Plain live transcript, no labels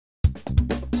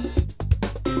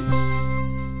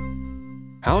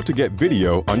How to get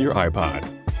video on your iPod.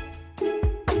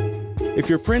 If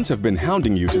your friends have been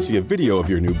hounding you to see a video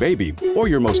of your new baby or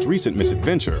your most recent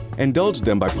misadventure, indulge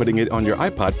them by putting it on your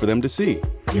iPod for them to see.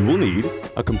 You will need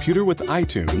a computer with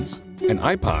iTunes, an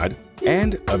iPod,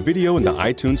 and a video in the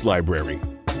iTunes library.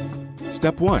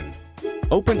 Step 1.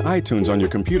 Open iTunes on your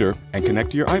computer and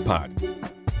connect to your iPod.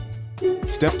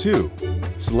 Step 2.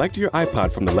 Select your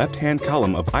iPod from the left-hand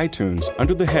column of iTunes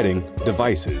under the heading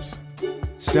Devices.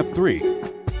 Step 3.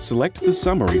 Select the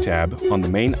Summary tab on the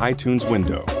main iTunes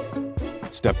window.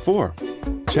 Step 4.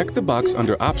 Check the box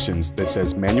under Options that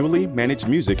says Manually Manage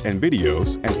Music and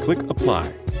Videos and click Apply.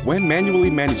 When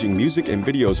manually managing music and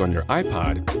videos on your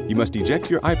iPod, you must eject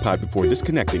your iPod before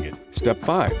disconnecting it. Step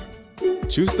 5.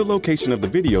 Choose the location of the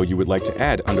video you would like to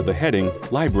add under the heading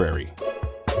Library.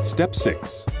 Step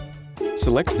 6.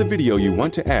 Select the video you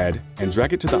want to add and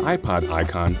drag it to the iPod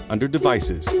icon under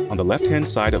Devices on the left-hand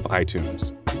side of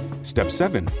iTunes. Step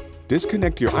 7.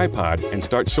 Disconnect your iPod and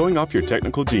start showing off your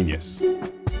technical genius.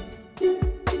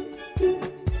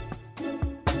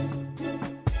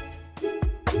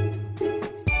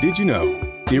 Did you know?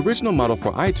 The original model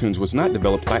for iTunes was not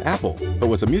developed by Apple, but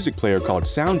was a music player called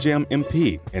Sound Jam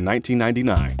MP in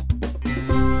 1999.